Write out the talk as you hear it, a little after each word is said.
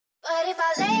if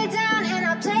I lay down and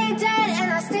I play dead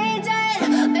and I stay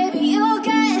dead, baby, you'll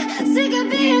get sick of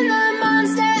being the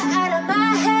monster out of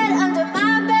my head, under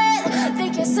my bed.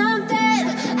 Think you're something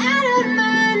out of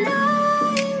my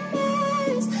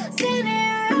nightmares,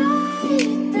 standing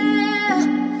right there.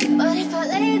 But if I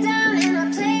lay down and I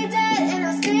play dead and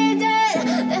I stay dead,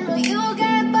 then will you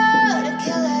get bored of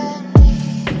killing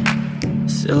me?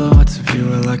 Silhouettes of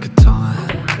you are like a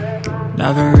taunt.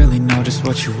 Never really know just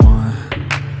what you want.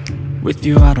 With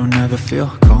you I don't ever feel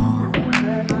calm.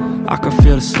 I can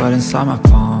feel the sweat inside my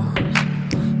palms.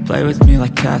 Play with me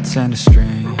like cats and a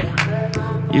string.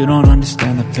 You don't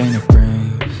understand the pain it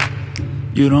brings.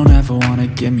 You don't ever wanna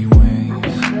give me wings.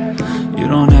 You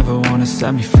don't ever wanna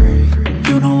set me free.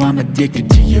 You know I'm addicted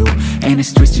to you, and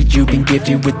it's twisted, you've been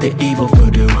gifted with the evil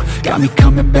voodoo. Got me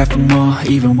coming back for more,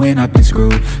 even when I've been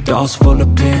screwed. Dolls full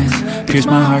of pins, pierce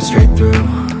my heart straight through.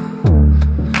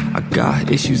 I got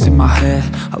issues in my head,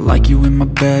 I like you in my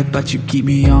bed, but you keep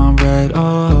me on red.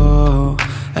 Oh,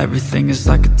 everything is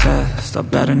like a test, I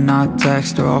better not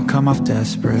text or I'll come off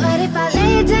desperate. But if I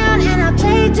lay down and I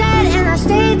play dead and I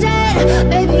stay dead,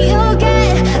 baby, you'll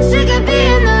get sick of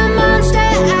being the monster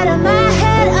out of my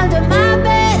head, under my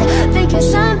bed. Think you're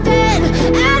something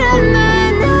out of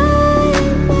my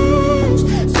nightmares,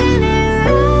 standing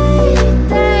right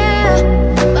there.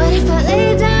 But if I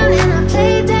lay down and I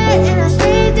play dead and I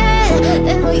stay dead,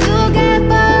 then will you get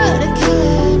bored of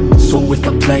killing me? So if I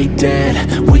play dead,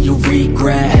 will you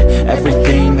regret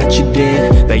everything that you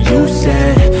did, that you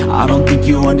said? I don't think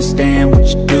you understand what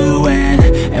you're doing,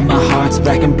 and my heart's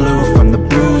black and blue from the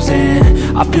bruising.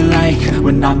 I feel like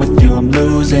when I'm with you I'm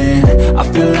losing. I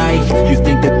feel like you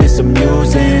think that this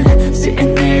amusing,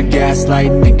 sitting there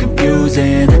gaslighting and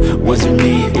confusing. Was it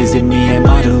me? Is it me? Am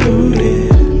I deluded?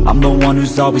 I'm the one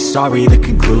who's always sorry, the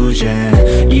conclusion,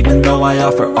 even though I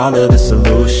offer all of the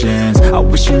solutions. I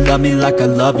wish you loved me like I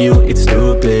love you, it's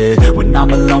stupid. When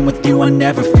I'm alone with you I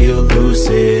never feel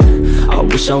lucid. I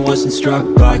wish I wasn't struck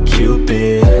by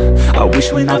Cupid. I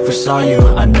wish when I first saw you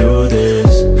I knew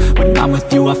this. When I'm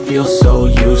with you I feel so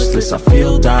useless, I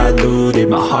feel diluted,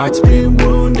 my heart's been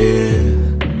wounded.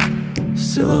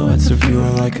 Silhouettes of you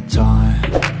are like a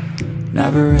taunt.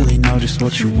 Never really know just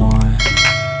what you want.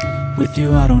 With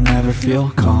you I don't ever feel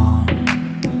calm.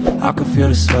 I can feel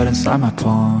the sweat inside my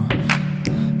palms.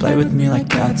 Play with me like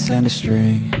cats and a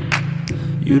string.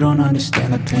 You don't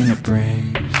understand the pain it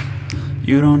brings.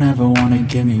 You don't ever wanna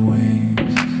give me wings.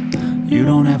 You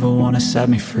don't ever wanna set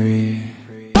me free.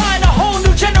 Find a whole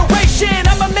new generation,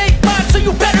 I'ma make mine, so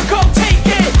you better go take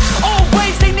it.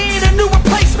 Always they need a new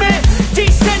replacement.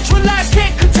 Decentralized,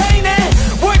 can't contain it.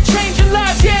 We're changing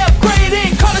lives, yeah,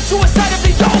 upgrading. Call it suicide of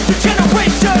the older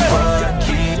generation. What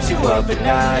keeps you up at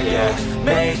night, yeah?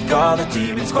 Make all the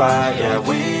demons quiet, yeah.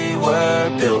 We were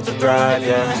built to thrive,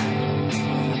 yeah.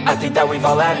 I think that we've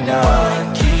all had enough.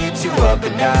 What keeps you up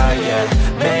at night, yeah?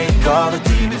 Make all the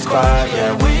demons quiet,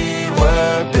 yeah. We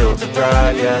were built to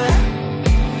thrive, yeah.